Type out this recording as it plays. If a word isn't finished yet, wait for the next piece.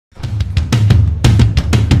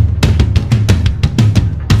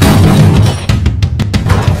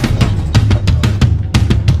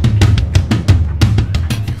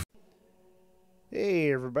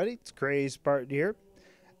everybody, it's Crazy Spartan here,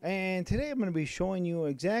 and today I'm going to be showing you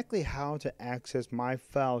exactly how to access my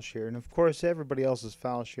Fileshare, and of course everybody else's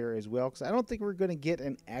Fileshare as well, because I don't think we're going to get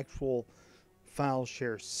an actual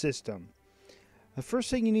Fileshare system. The first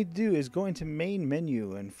thing you need to do is go into main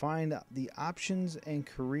menu and find the options and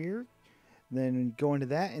career, then go into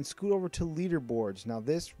that and scoot over to leaderboards. Now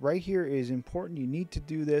this right here is important, you need to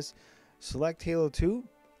do this. Select Halo 2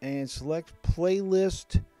 and select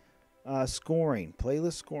playlist scoring,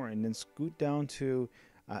 then scoot down to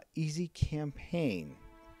easy campaign.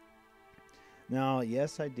 Now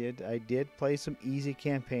yes, I did play some easy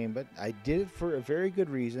campaign, but I did it for a very good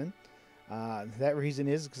reason. That reason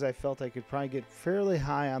is because I felt I could probably get fairly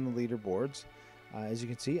high on the leaderboards. As you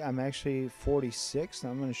can see, I'm actually 46. Now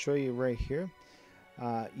I'm going to show you right here.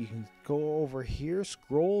 You can go over here,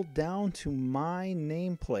 scroll down to my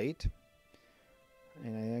nameplate,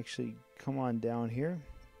 and I actually come on down here.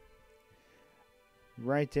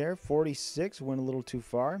 Right there, 46, went a little too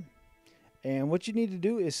far. And what you need to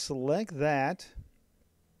do is select that.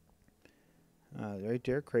 Right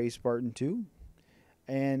there, Crazy Spartan 2.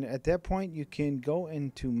 And at that point, you can go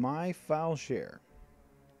into My Fileshare.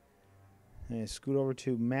 And scoot over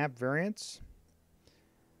to Map Variants.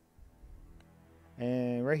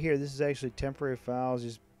 And right here, this is actually temporary files,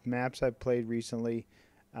 just maps I've played recently.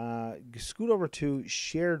 Scoot over to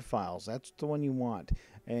Shared Files. That's the one you want.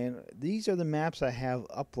 And these are the maps I have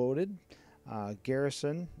uploaded.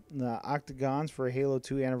 Garrison, the Octagons for Halo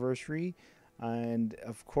 2 Anniversary, and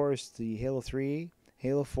of course the Halo 3,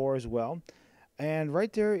 Halo 4 as well. And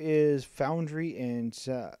right there is Foundry and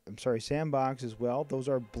Sandbox as well. Those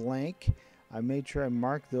are blank. I made sure I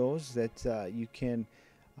marked those that you can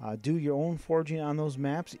do your own forging on those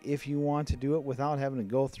maps if you want to do it without having to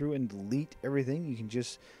go through and delete everything. You can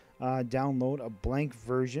just download a blank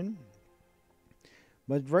version.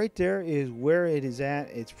 But right there is where it is at.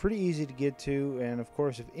 It's pretty easy to get to, and of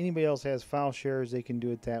course if anybody else has file shares, they can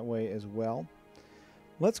do it that way as well.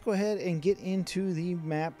 Let's go ahead and get into the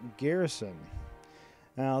map Garrison.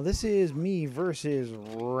 Now this is me versus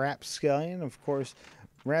Rapscallion. Of course,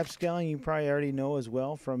 Rapscallion you probably already know as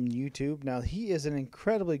well from YouTube. Now he is an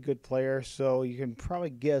incredibly good player, so you can probably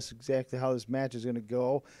guess exactly how this match is going to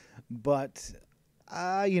go. But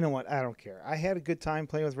you know what? I don't care. I had a good time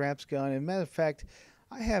playing with Rapscallion. As a matter of fact,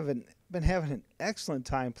 I haven't been having an excellent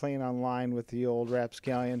time playing online with the old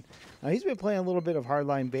Rapscallion. He's been playing a little bit of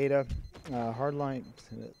Hardline Beta,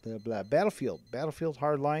 Battlefield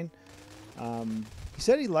Hardline. He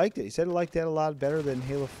said he liked it. He said he liked that a lot better than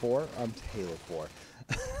Halo 4. Halo 4.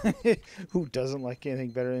 Who doesn't like anything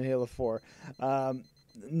better than Halo 4?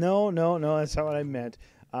 No, that's not what I meant.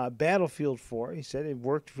 Battlefield 4, he said it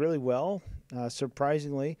worked really well,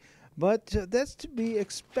 surprisingly. But that's to be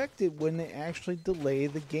expected when they actually delay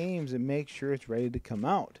the games and make sure it's ready to come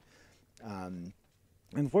out.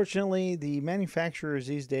 Unfortunately, the manufacturers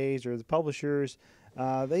these days, or the publishers,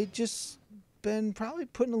 they just been probably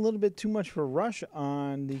putting a little bit too much of a rush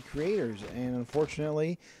on the creators, and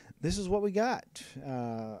unfortunately this is what we got.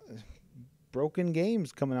 Broken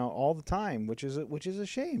games coming out all the time, which is a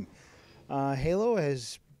shame. Halo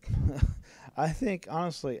has I think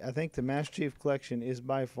the Master Chief Collection is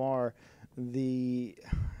by far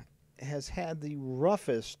has had the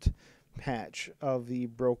roughest patch of the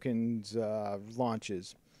broken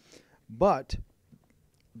launches, but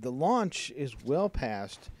the launch is well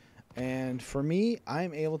past. And for me,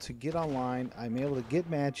 I'm able to get online. I'm able to get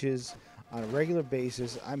matches on a regular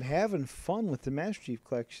basis. I'm having fun with the Master Chief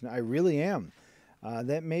Collection. I really am.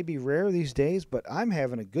 That may be rare these days, but I'm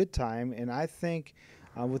having a good time. And I think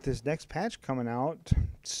with this next patch coming out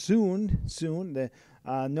soon,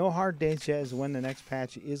 no hard dates yet as when the next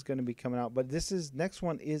patch is going to be coming out. But next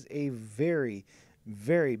one is a very,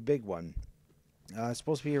 very big one. It's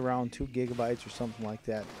supposed to be around 2 gigabytes or something like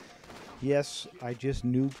that. Yes, I just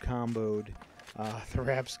noob comboed the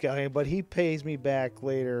Rapscallion, but he pays me back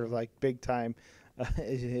later, like big time,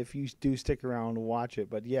 if you do stick around and watch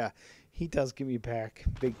it. But yeah, he does give me back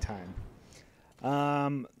big time.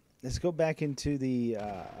 Let's go back into the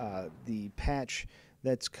patch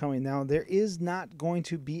that's coming. Now, there is not going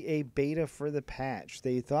to be a beta for the patch.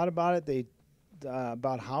 They thought about it,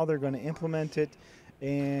 about how they're going to implement it,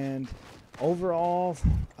 and overall,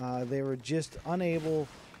 they were just unable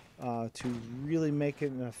to really make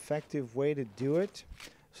it an effective way to do it.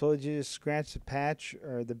 So they just scratch the patch,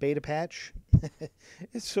 or the beta patch.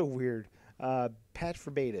 It's so weird. Patch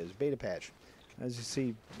for betas, beta patch. As you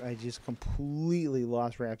see, I just completely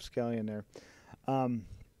lost Rapscallion there.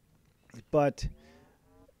 But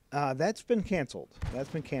that's been canceled.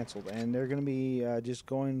 And they're going to be just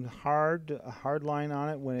going hard line on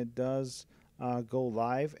it when it does go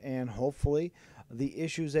live, and hopefully the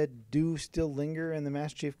issues that do still linger in the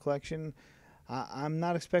Master Chief Collection, I'm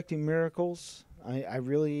not expecting miracles. I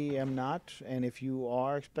really am not. And if you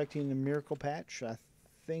are expecting a miracle patch, I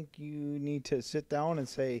think you need to sit down and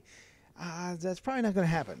say, that's probably not going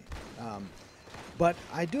to happen. But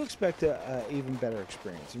I do expect a even better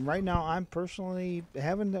experience. And right now, I'm personally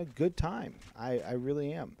having a good time. I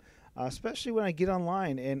really am. Especially when I get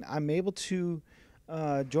online and I'm able to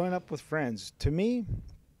join up with friends. To me,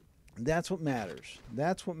 that's what matters.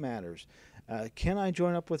 That's what matters. Can I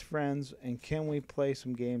join up with friends, and can we play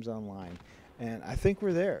some games online? And I think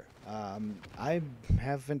we're there. I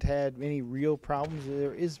haven't had any real problems.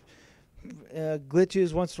 There is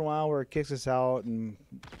glitches once in a while where it kicks us out, and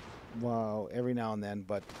well, every now and then.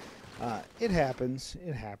 But it happens.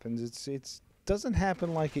 It happens. It doesn't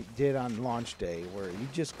happen like it did on launch day, where you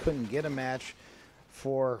just couldn't get a match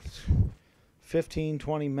for 15,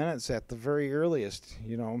 20 minutes at the very earliest,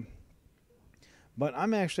 you know. But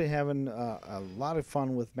I'm actually having a lot of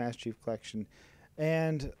fun with Master Chief Collection.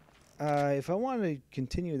 And if I want to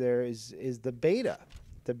continue there is the beta.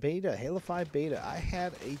 The beta, Halo 5 beta. I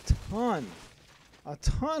had a ton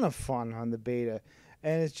of fun on the beta.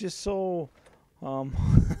 And it's just so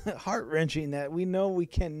heart-wrenching that we know we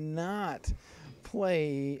cannot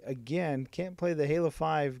play again, can't play the Halo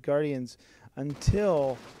 5 Guardians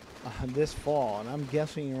until this fall. And I'm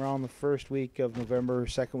guessing around the first week of November,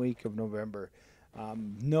 second week of November.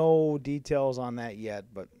 No details on that yet,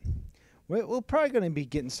 but we're probably going to be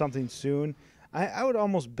getting something soon. I would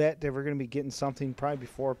almost bet that we're going to be getting something probably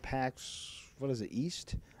before PAX, what is it,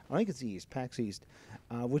 East? I think it's East, PAX East,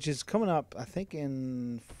 which is coming up, I think,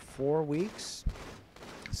 in 4 weeks.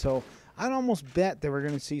 So I'd almost bet that we're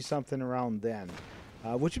going to see something around then,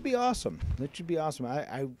 which would be awesome. That should be awesome.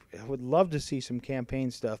 I would love to see some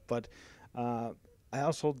campaign stuff, but I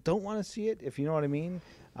also don't want to see it, if you know what I mean.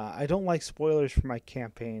 I don't like spoilers for my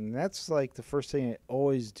campaign. That's like the first thing I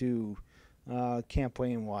always do,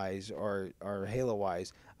 campaign-wise or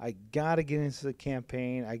Halo-wise. I got to get into the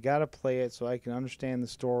campaign. I got to play it so I can understand the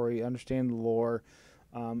story, understand the lore,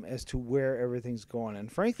 as to where everything's going. And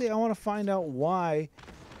frankly, I want to find out why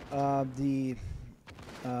the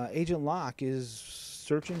Agent Locke is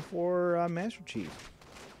searching for Master Chief.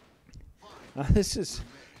 This has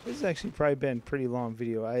actually probably been a pretty long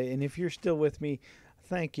video. And if you're still with me,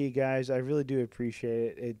 thank you guys. I really do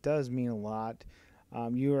appreciate it. It does mean a lot.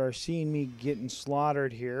 You are seeing me getting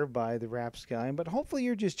slaughtered here by the Rapscallion, but hopefully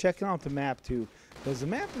you're just checking out the map too, because the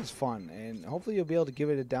map is fun, and hopefully you'll be able to give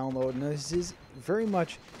it a download. And this is very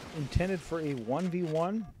much intended for a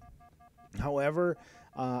 1v1. However,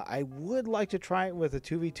 I would like to try it with a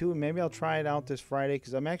 2v2, and maybe I'll try it out this Friday,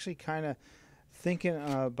 because I'm actually kind of thinking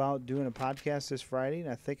about doing a podcast this Friday, and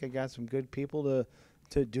I think I got some good people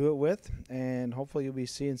to do it with, and hopefully you'll be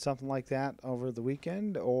seeing something like that over the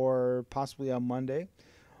weekend or possibly on Monday.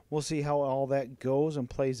 We'll see how all that goes and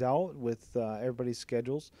plays out with everybody's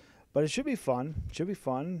schedules, but it should be fun. It should be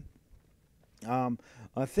fun. A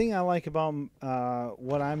thing I like about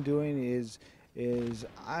what I'm doing is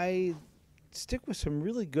I stick with some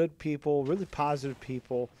really good people, really positive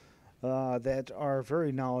people that are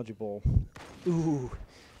very knowledgeable. Ooh,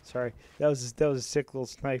 sorry, that was a sick little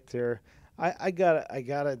snipe there. I gotta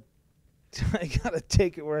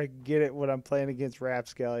take it where I can get it when I'm playing against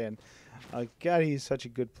Rapscallion. God, he's such a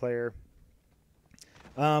good player.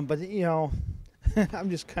 But you know, I'm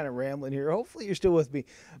just kind of rambling here. Hopefully, you're still with me.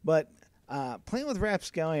 But playing with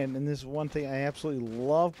Rapscallion, and this is one thing I absolutely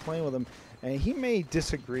love playing with him. And he may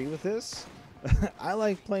disagree with this. I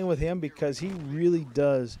like playing with him because he really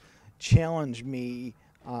does challenge me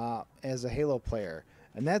as a Halo player.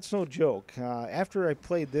 And that's no joke. After I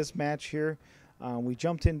played this match here, we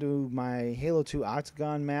jumped into my Halo 2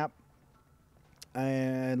 Octagon map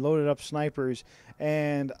and loaded up snipers.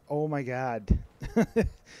 And, oh my God,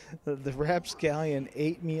 the Rapscallion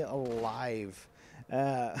ate me alive.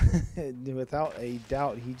 Without a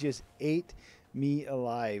doubt, he just ate me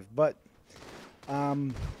alive. But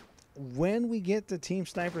when we get the Team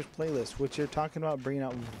Snipers playlist, which they're talking about bringing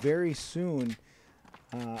out very soon,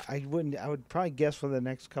 I would probably guess for the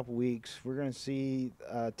next couple weeks we're going to see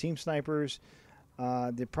Team Snipers.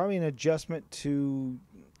 They're probably an adjustment to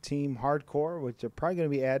Team Hardcore, which they're probably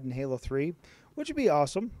going to be adding Halo 3, which would be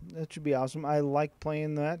awesome. That should be awesome. I like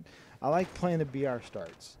playing that. I like playing the BR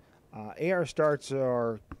starts. AR starts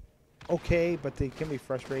are okay, but they can be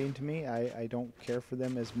frustrating to me. I don't care for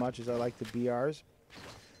them as much as I like the BRs.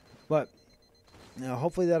 But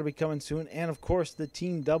hopefully that'll be coming soon. And, of course, the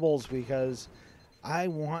team doubles, because I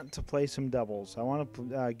want to play some doubles. I want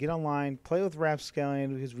to get online, play with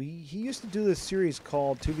Rapscallion, because he used to do this series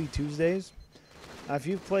called 2v Tuesdays. If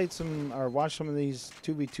you've played some or watched some of these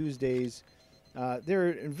 2v Tuesdays,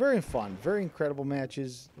 they're very fun, very incredible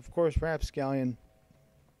matches. Of course, Rapscallion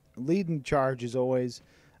leading charge as always.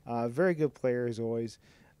 Very good player as always.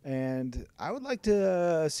 And I would like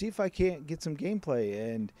to see if I can't get some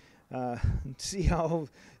gameplay and see how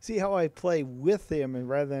I play with him and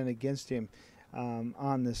rather than against him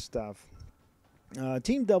on this stuff.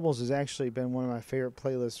 Team Doubles has actually been one of my favorite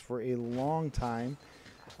playlists for a long time.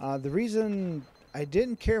 The reason I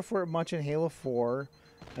didn't care for it much in Halo 4,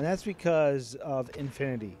 and that's because of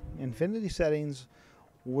Infinity. Infinity settings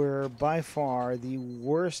were by far the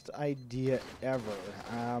worst idea ever.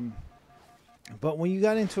 But when you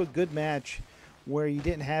got into a good match where you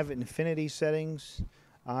didn't have Infinity settings,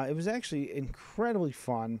 it was actually incredibly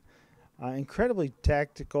fun, incredibly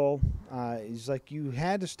tactical. It's like you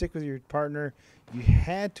had to stick with your partner, you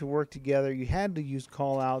had to work together, you had to use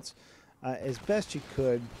call-outs as best you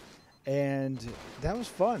could, and that was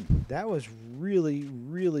fun. That was really,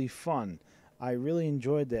 really fun. I really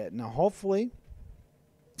enjoyed that. Now, hopefully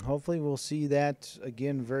we'll see that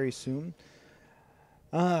again very soon.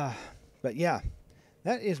 But yeah,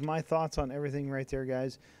 that is my thoughts on everything right there,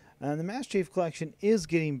 guys. The Master Chief Collection is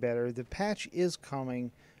getting better. The patch is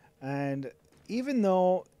coming, and even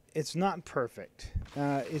though it's not perfect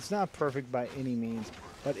by any means,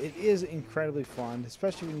 but it is incredibly fun,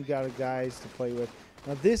 especially when you got guys to play with.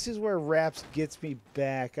 Now, this is where Raps gets me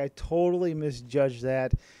back. I totally misjudged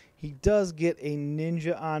that. He does get a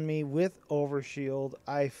ninja on me with overshield.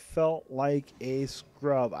 I felt like a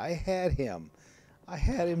scrub. I had him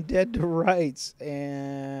dead to rights,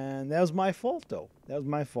 and that was my fault, though. That was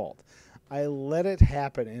my fault. I let it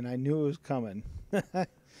happen, and I knew it was coming.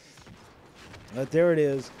 But there it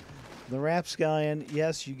is. The Rapscallion,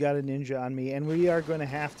 yes, you got a ninja on me, and we are going to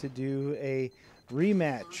have to do a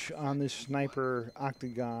rematch on this sniper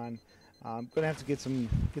octagon. I'm going to have to get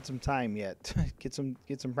some time yet. get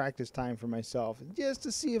some practice time for myself, just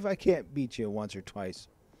to see if I can't beat you once or twice.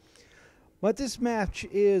 But this match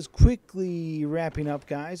is quickly wrapping up,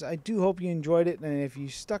 guys. I do hope you enjoyed it, and if you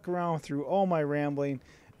stuck around through all my rambling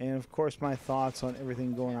and, of course, my thoughts on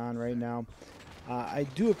everything going on right now, I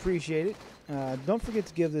do appreciate it. Don't forget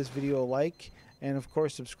to give this video a like and, of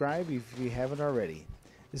course, subscribe if you haven't already.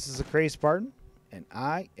 This is the Crazy Spartan, and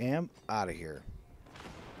I am out of here.